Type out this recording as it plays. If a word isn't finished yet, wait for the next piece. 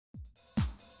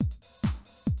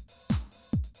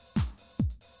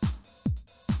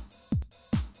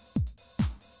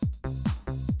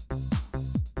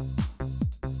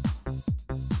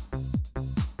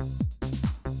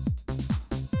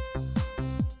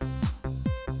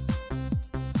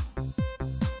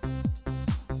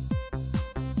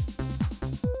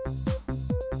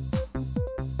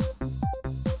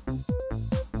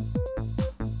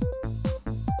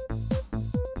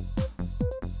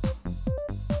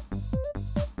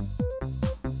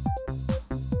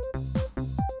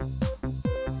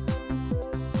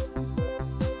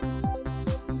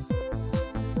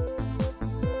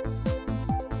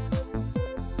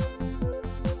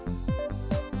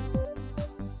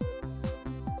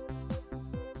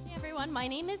everyone. My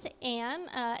name is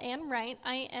Ann Wright.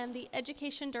 I am the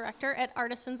Education Director at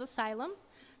Artisan's Asylum.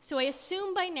 So I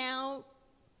assume by now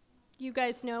you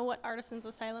guys know what Artisan's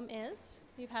Asylum is.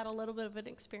 You've had a little bit of an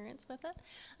experience with it.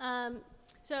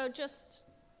 So just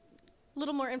a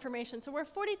little more information. So we're a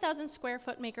 40,000 square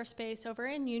foot makerspace over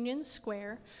in Union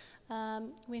Square.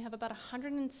 We have about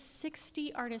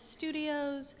 160 artist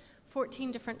studios,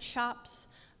 14 different shops,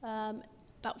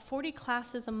 about 40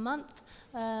 classes a month,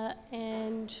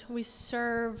 and we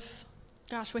serve,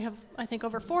 gosh, we have, I think,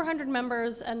 over 400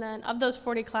 members, and then of those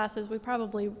 40 classes, we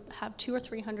probably have 200 or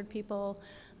 300 people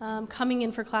coming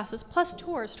in for classes, plus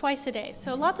tours twice a day.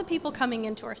 So lots of people coming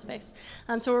into our space.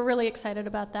 So we're really excited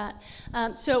about that.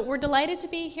 So we're delighted to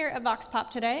be here at VOX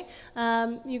Pop today.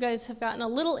 You guys have gotten a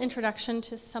little introduction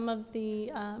to some of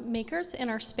the makers in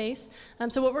our space.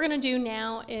 So what we're going to do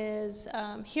now is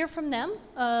hear from them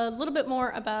a little bit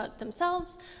more about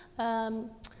themselves.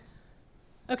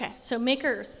 Okay, so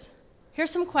makers, here's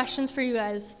some questions for you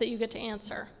guys that you get to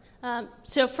answer.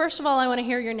 So first of all, I want to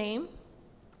hear your name.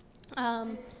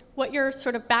 What your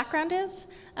sort of background is,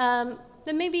 then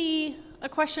maybe a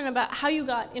question about how you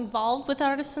got involved with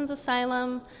Artisan's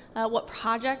Asylum, what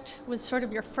project was sort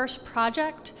of your first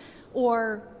project,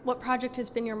 or what project has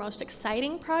been your most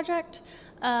exciting project,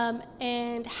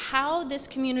 and how this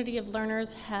community of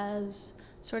learners has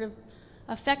sort of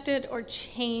affected or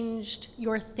changed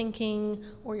your thinking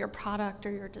or your product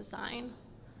or your design.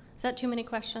 Is that too many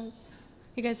questions?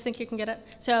 You guys think you can get it?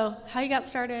 So how you got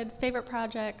started, favorite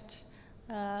project,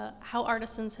 how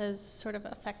Artisans has sort of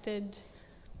affected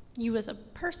you as a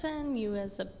person, you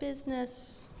as a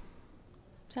business.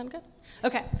 Sound good?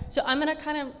 Okay, so I'm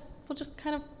gonna we'll just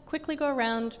kind of quickly go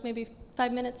around, maybe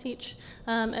 5 minutes each,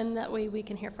 and that way we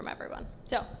can hear from everyone.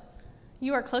 So,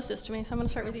 you are closest to me, so I'm gonna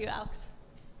start with you, Alex.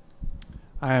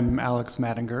 I'm Alex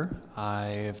Mattinger.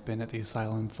 I've been at the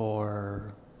Asylum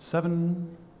for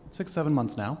 6, 7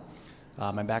 months now.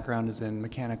 My background is in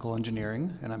mechanical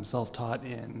engineering, and I'm self-taught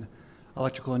in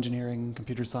electrical engineering,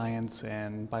 computer science,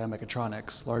 and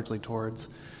biomechatronics, largely towards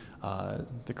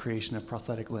the creation of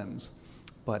prosthetic limbs.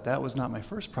 But that was not my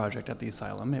first project at the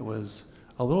Asylum. It was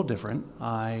a little different.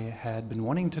 I had been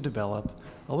wanting to develop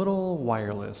a little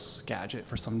wireless gadget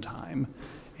for some time,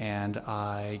 and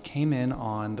I came in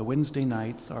on the Wednesday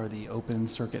nights, are the open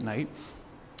circuit night,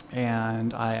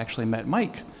 and I actually met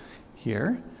Mike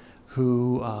here,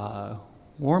 who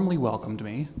warmly welcomed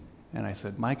me. And I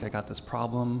said, Mike, I got this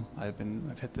problem. I've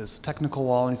hit this technical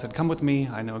wall. And he said, come with me.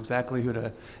 I know exactly who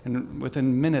to. And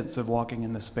within minutes of walking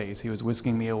in the space, he was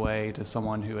whisking me away to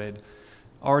someone who had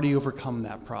already overcome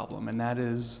that problem. And that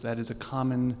is a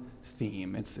common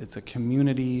theme. It's a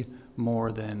community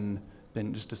more than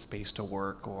just a space to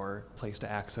work or a place to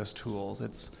access tools.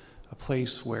 It's a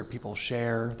place where people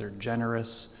share, they're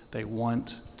generous, they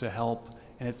want to help,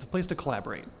 and it's a place to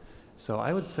collaborate. So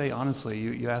I would say, honestly,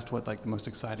 you asked what like the most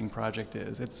exciting project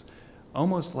is. It's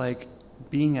almost like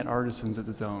being at Artisan's is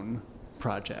its own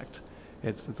project.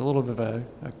 It's a little bit of a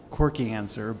quirky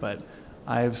answer, but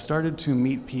I've started to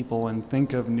meet people and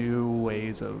think of new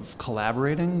ways of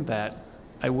collaborating that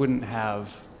I wouldn't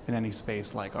have in any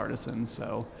space like Artisan.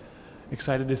 So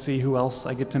excited to see who else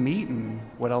I get to meet and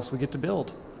what else we get to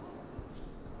build.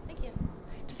 Thank you.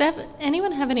 Does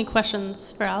anyone have any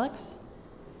questions for Alex?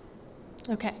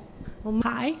 Okay.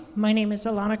 Hi, my name is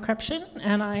Alana Krepshin,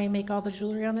 and I make all the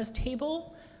jewelry on this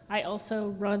table. I also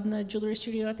run the jewelry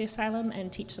studio at the Asylum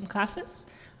and teach some classes.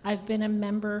 I've been a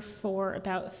member for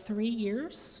about 3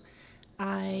 years.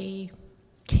 I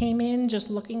came in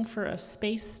just looking for a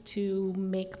space to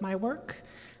make my work.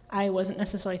 I wasn't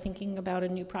necessarily thinking about a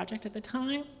new project at the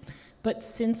time, but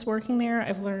since working there,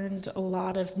 I've learned a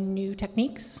lot of new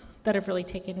techniques that have really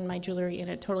taken my jewelry in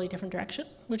a totally different direction,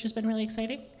 which has been really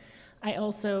exciting. I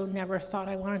also never thought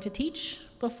I wanted to teach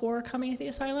before coming to the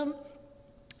Asylum,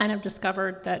 and I've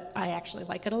discovered that I actually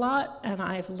like it a lot, and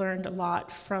I've learned a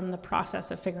lot from the process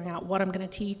of figuring out what I'm going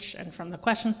to teach and from the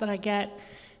questions that I get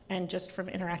and just from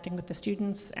interacting with the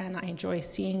students, and I enjoy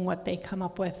seeing what they come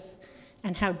up with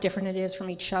and how different it is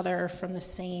from each other from the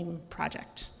same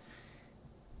project. Is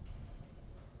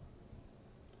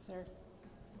there another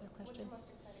question? What's your most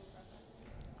exciting project?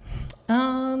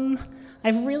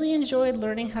 I've really enjoyed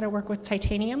learning how to work with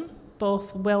titanium,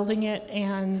 both welding it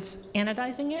and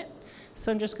anodizing it.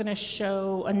 So I'm just going to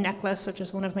show a necklace of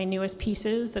just one of my newest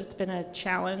pieces that's been a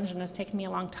challenge and has taken me a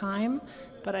long time,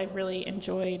 but I've really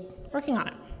enjoyed working on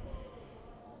it.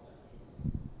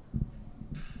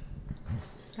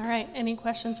 All right, any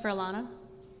questions for Alana?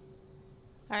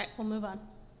 All right, we'll move on.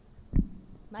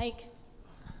 Mike,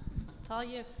 it's all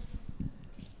you.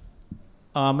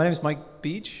 My name is Mike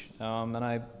Beach, and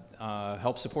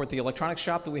help support the electronics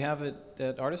shop that we have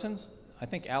at Artisans. I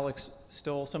think Alex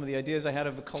stole some of the ideas I had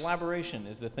of collaboration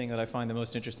is the thing that I find the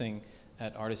most interesting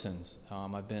at Artisans.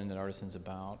 I've been at Artisans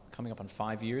about coming up on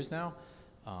 5 years now.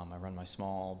 I run my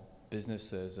small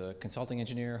business as a consulting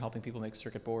engineer, helping people make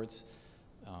circuit boards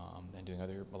and doing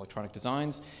other electronic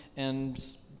designs and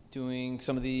doing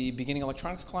some of the beginning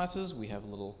electronics classes. We have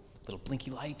little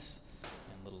blinky lights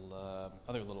and little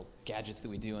other little gadgets that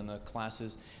we do in the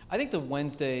classes. I think the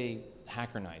Wednesday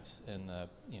hacker nights and are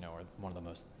one of the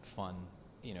most fun.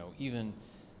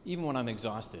 Even when I'm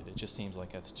exhausted, it just seems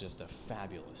like it's just a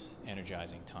fabulous,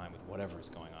 energizing time with whatever is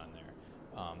going on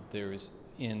there. There's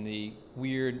in the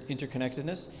weird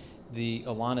interconnectedness.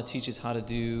 Alana teaches how to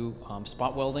do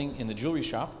spot welding in the jewelry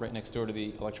shop right next door to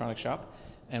the electronics shop.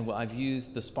 And I've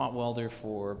used the spot welder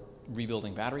for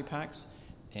rebuilding battery packs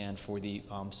and for the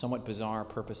somewhat bizarre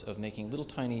purpose of making little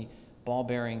tiny ball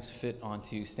bearings fit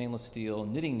onto stainless steel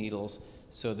knitting needles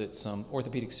so that some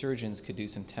orthopedic surgeons could do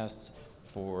some tests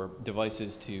for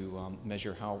devices to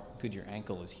measure how good your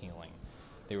ankle is healing.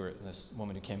 This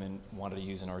woman who came in wanted to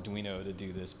use an Arduino to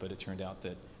do this, but it turned out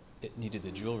that it needed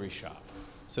the jewelry shop.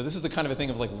 So this is the kind of a thing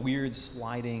of like weird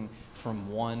sliding from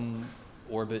one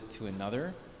orbit to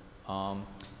another.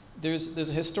 There's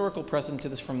a historical precedent to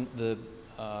this from the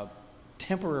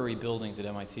temporary buildings at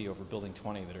MIT over Building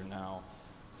 20 that are now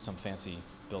some fancy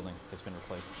building that's been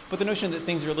replaced. But the notion that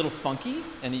things are a little funky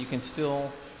and that you can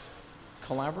still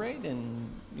collaborate and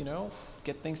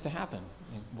get things to happen.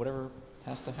 And whatever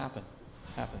has to happen,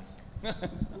 happens.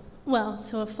 Well,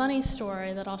 so a funny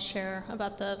story that I'll share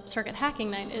about the circuit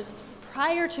hacking night is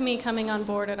prior to me coming on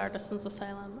board at Artisans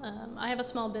Asylum, I have a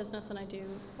small business and I do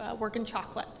work in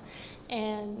chocolate.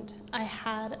 And I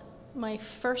had my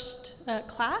first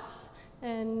class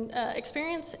and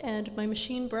experience, and my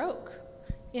machine broke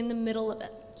in the middle of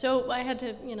it. So I had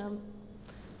to,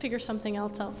 figure something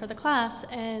else out for the class,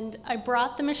 and I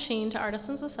brought the machine to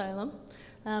Artisans Asylum.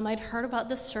 I'd heard about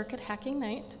this circuit hacking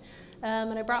night,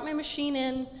 and I brought my machine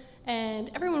in, and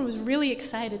everyone was really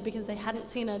excited because they hadn't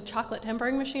seen a chocolate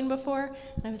tempering machine before,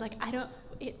 and I was like,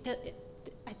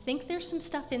 I think there's some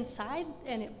stuff inside,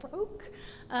 and it broke.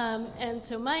 And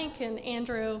so Mike and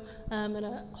Andrew and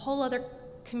a whole other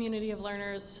community of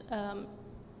learners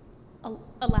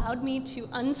allowed me to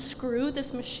unscrew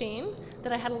this machine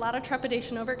that I had a lot of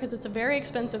trepidation over because it's a very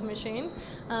expensive machine,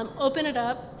 open it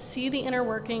up, see the inner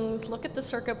workings, look at the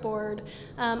circuit board.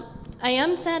 I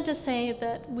am sad to say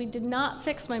that we did not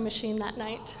fix my machine that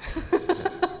night.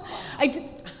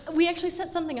 We actually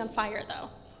set something on fire though.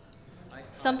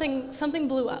 Something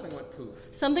blew up. Something went poof.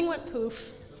 Something went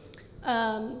poof.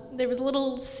 There was a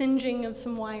little singeing of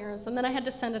some wires, and then I had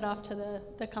to send it off to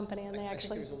the company, and they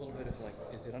actually. I think there was a little bit of like,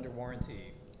 is it under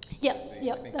warranty? Yep,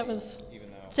 that was. Even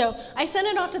though. So I sent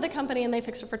it off to the company, and they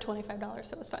fixed it for $25,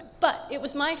 so it was fine. But it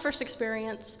was my first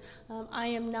experience. I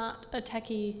am not a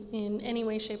techie in any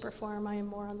way, shape, or form. I am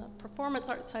more on the performance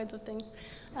art sides of things.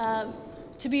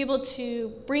 To be able to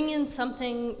bring in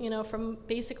something, from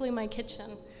basically my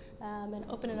kitchen, and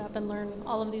open it up and learn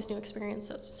all of these new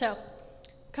experiences. So.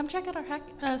 Come check out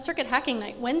our circuit hacking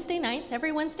night. Wednesday nights,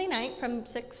 every Wednesday night from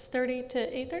 6:30 to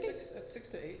 8:30? 6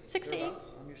 to 8. 6 to 8.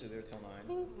 I'm usually there till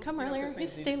 9. Come earlier, you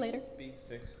stay later. Be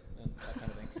fixed and that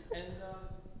kind of thing. And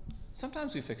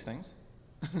sometimes we fix things.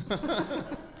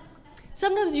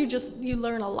 Sometimes you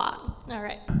learn a lot. All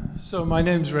right. So my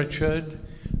name's Richard.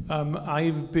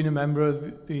 I've been a member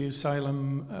of the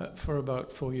Asylum for about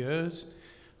 4 years.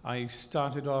 I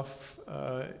started off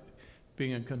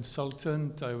being a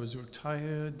consultant. I was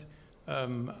retired.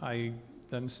 I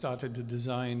then started to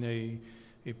design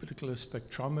a particular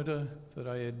spectrometer that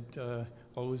I had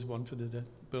always wanted to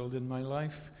build in my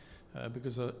life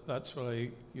because that's what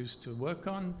I used to work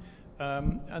on.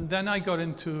 And then I got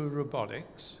into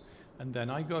robotics, and then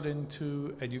I got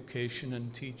into education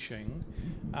and teaching.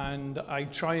 And I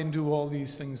try and do all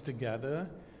these things together,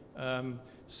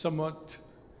 somewhat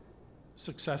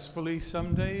successfully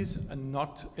some days and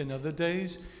not in other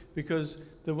days, because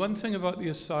the one thing about the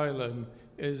asylum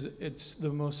is it's the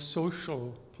most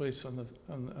social place on the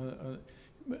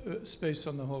space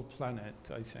on the whole planet,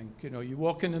 I think. You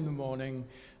walk in the morning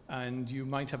and you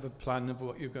might have a plan of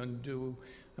what you're going to do,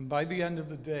 and by the end of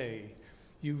the day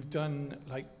you've done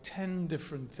like 10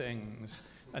 different things,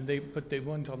 but they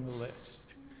weren't on the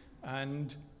list,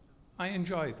 and I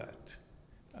enjoy that.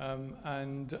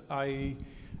 And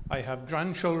I have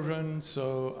grandchildren,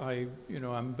 so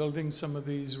I'm building some of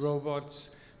these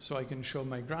robots so I can show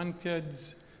my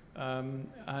grandkids,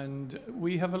 and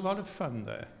we have a lot of fun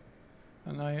there.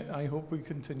 And I hope we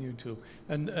continue to.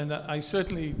 And I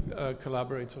certainly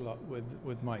collaborate a lot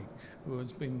with Mike, who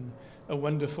has been a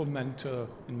wonderful mentor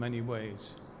in many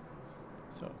ways.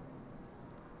 So.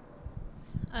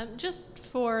 Just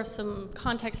for some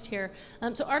context here,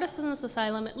 so Artisans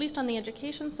Asylum, at least on the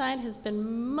education side, has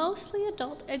been mostly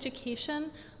adult education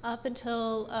up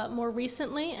until more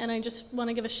recently, and I just want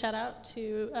to give a shout out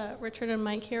to Richard and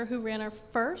Mike here, who ran our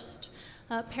first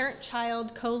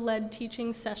parent-child co-led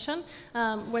teaching session,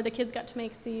 where the kids got to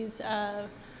make these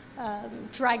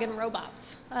dragon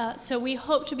robots. So we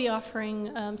hope to be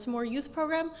offering some more youth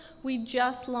program. We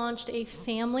just launched a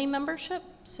family membership,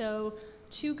 so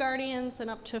 2 guardians and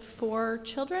up to 4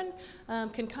 children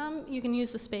can come. You can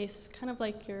use the space kind of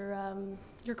like your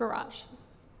garage.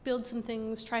 Build some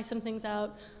things, try some things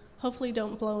out. Hopefully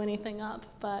don't blow anything up,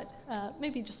 but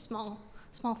maybe just small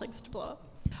things to blow up.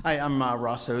 Hi, I'm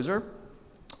Ross Ozer.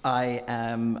 I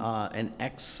am an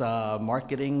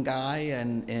ex-marketing guy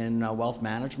in wealth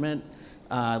management.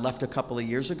 I left a couple of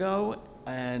years ago,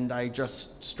 and I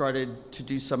just started to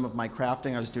do some of my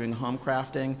crafting. I was doing home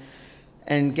crafting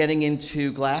and getting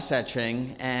into glass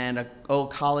etching, and an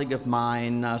old colleague of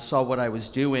mine saw what I was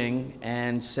doing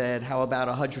and said, how about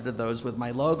 100 of those with my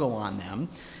logo on them?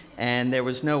 And there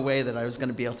was no way that I was going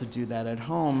to be able to do that at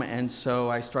home, and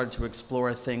so I started to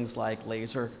explore things like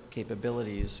laser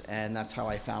capabilities, and that's how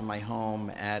I found my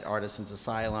home at Artisans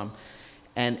Asylum.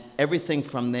 And everything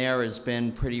from there has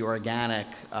been pretty organic.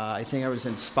 I think I was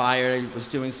inspired. I was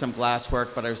doing some glass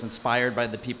work, but I was inspired by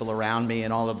the people around me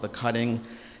and all of the cutting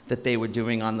that they were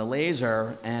doing on the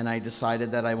laser, and I decided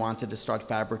that I wanted to start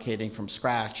fabricating from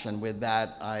scratch. And with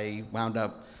that, I wound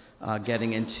up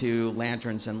getting into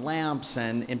lanterns and lamps,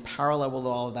 and in parallel with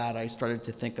all of that, I started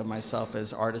to think of myself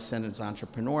as artisan, as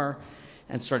entrepreneur,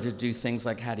 and started to do things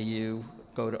like, how do you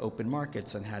go to open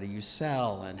markets, and how do you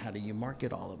sell, and how do you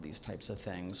market all of these types of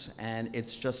things? And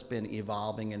it's just been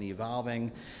evolving and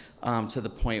evolving to the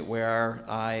point where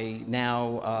I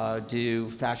now do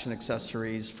fashion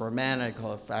accessories for men. I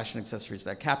call it Fashion Accessories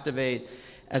That Captivate,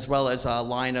 as well as a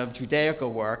line of Judaica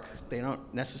work. They don't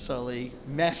necessarily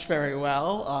mesh very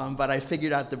well, but I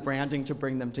figured out the branding to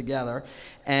bring them together,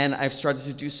 and I've started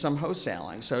to do some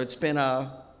wholesaling. So it's been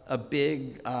a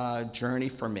big journey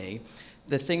for me.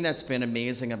 The thing that's been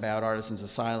amazing about Artisans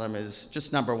Asylum is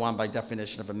just, number one, by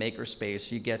definition of a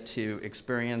makerspace, you get to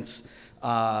experience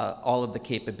all of the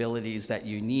capabilities that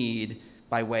you need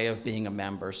by way of being a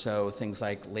member. So things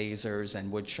like lasers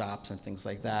and wood shops and things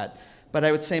like that. But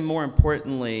I would say more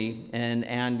importantly,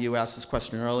 and you asked this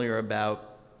question earlier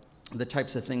about the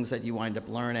types of things that you wind up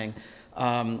learning.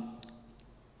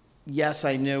 Yes,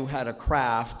 I knew how to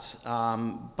craft,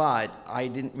 but I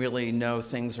didn't really know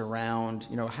things around,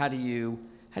 how do you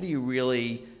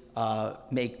really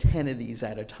make 10 of these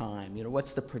at a time?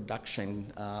 What's the production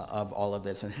of all of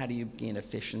this, and how do you gain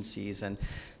efficiencies? And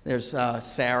there's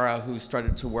Sarah, who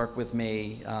started to work with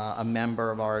me, a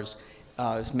member of ours,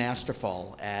 is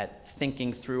masterful at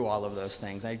thinking through all of those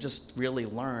things. I just really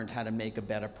learned how to make a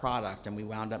better product, and we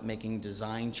wound up making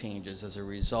design changes as a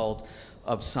result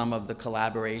of some of the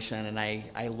collaboration, and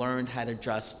I learned how to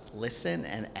just listen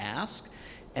and ask.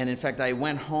 And in fact, I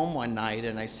went home one night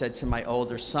and I said to my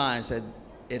older son, I said,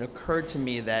 it occurred to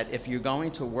me that if you're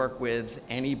going to work with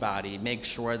anybody, make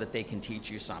sure that they can teach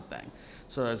you something.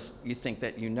 So as you think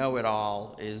that you know it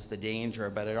all is the danger,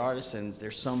 but at Artisans,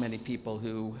 there's so many people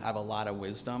who have a lot of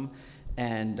wisdom.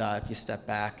 And if you step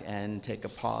back and take a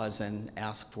pause and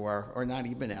ask for, or not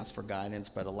even ask for guidance,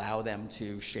 but allow them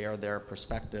to share their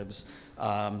perspectives,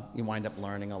 you wind up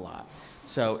learning a lot.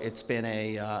 So it's been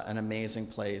an amazing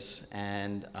place,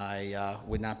 and I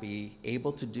would not be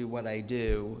able to do what I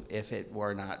do if it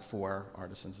were not for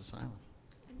Artisans Asylum.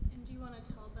 And do you want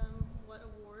to tell them what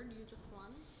award you just won?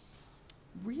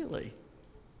 Really?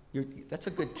 That's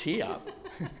a good tee up.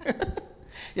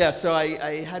 Yeah, so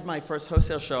I had my first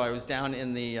wholesale show. I was down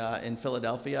in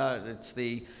Philadelphia. It's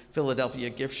the Philadelphia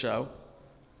Gift Show,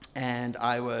 and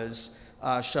I was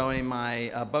showing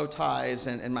my bow ties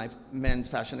and my men's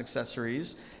fashion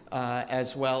accessories,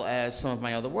 as well as some of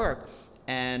my other work.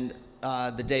 And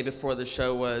the day before the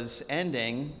show was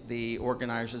ending, the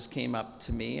organizers came up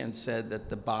to me and said that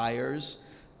the buyers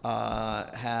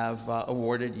have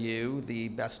awarded you the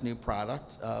best new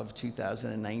product of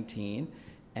 2019.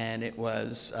 And it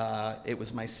was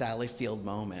my Sally Field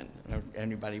moment.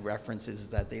 Anybody references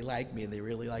that they like me, they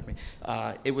really like me.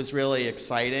 It was really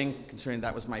exciting, considering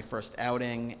that was my first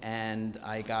outing, and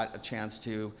I got a chance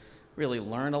to really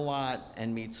learn a lot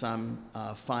and meet some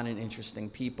fun and interesting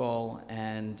people,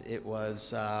 and it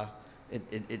was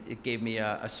it gave me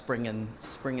a spring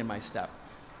in my step.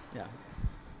 Yeah.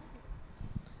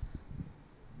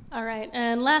 All right,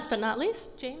 and last but not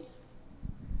least, James.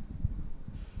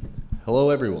 Hello,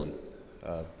 everyone.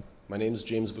 My name is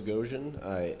James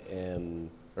Bogosian.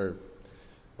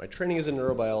 My training is in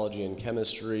neurobiology and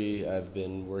chemistry. I've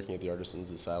been working at the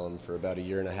Artisans Asylum for about a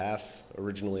year and a half.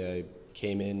 Originally, I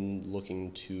came in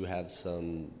looking to have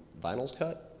some vinyls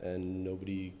cut, and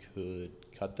nobody could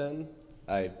cut them.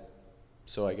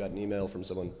 So I got an email from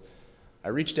someone. I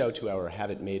reached out to our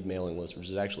Have It Made mailing list, which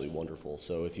is actually wonderful.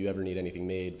 So if you ever need anything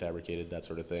made, fabricated, that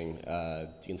sort of thing, you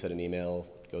can send an email.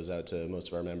 It goes out to most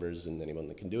of our members, and anyone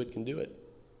that can do it can do it.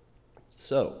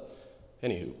 So,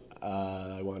 anywho,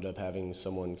 I wound up having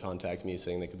someone contact me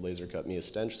saying they could laser cut me a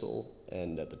stencil,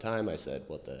 and at the time I said,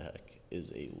 what the heck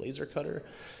is a laser cutter?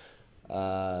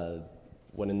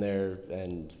 Went in there,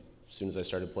 and as soon as I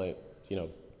started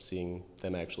seeing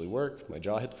them actually work, my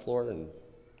jaw hit the floor, and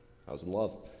I was in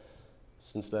love.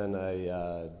 Since then,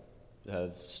 I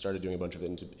have started doing a bunch of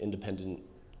independent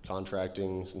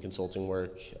contracting, some consulting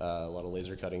work, a lot of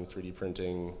laser cutting, 3D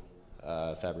printing,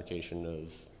 fabrication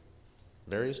of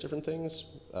various different things.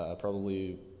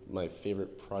 Probably my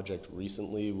favorite project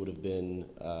recently would have been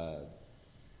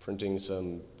printing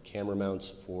some camera mounts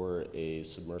for a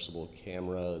submersible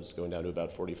camera. It's going down to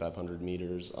about 4,500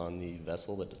 meters on the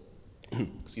vessel that,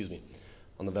 excuse me,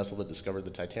 on the vessel that discovered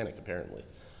the Titanic, apparently.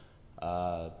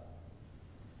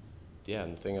 Yeah,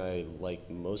 and the thing I like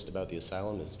most about the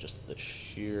Asylum is just the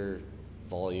sheer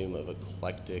volume of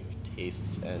eclectic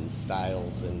tastes and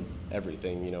styles and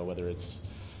everything, whether it's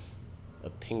a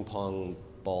ping pong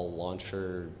ball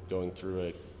launcher going through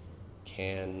a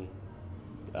can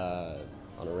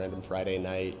on a random Friday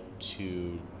night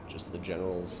to just the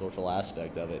general social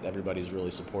aspect of it. Everybody's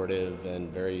really supportive and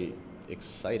very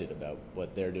excited about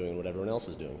what they're doing and what everyone else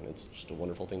is doing. It's just a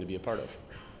wonderful thing to be a part of.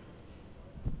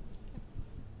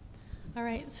 All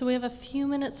right, so we have a few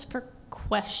minutes for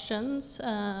questions.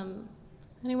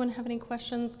 Anyone have any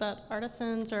questions about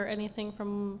Artisans or anything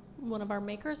from one of our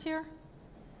makers here?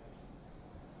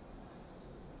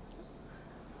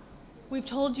 We've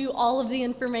told you all of the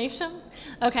information?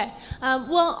 Okay,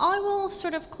 well, I will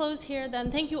sort of close here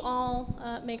then. Thank you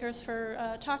all, makers,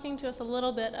 for talking to us a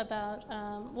little bit about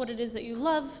what it is that you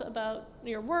love about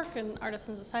your work and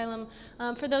Artisans Asylum.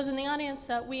 For those in the audience,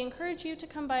 we encourage you to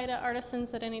come by to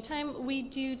Artisans at any time. We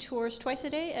do tours twice a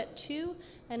day at 2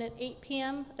 and at 8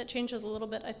 p.m. That changes a little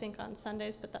bit, I think, on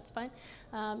Sundays, but that's fine.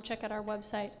 Check out our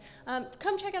website.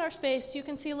 Come check out our space. You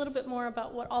can see a little bit more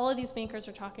about what all of these makers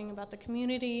are talking about. The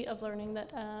community of learning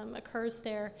that occurs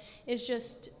there is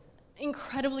just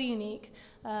incredibly unique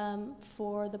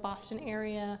for the Boston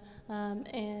area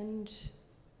and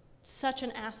such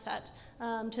an asset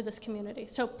to this community.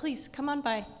 So please, come on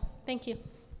by. Thank you.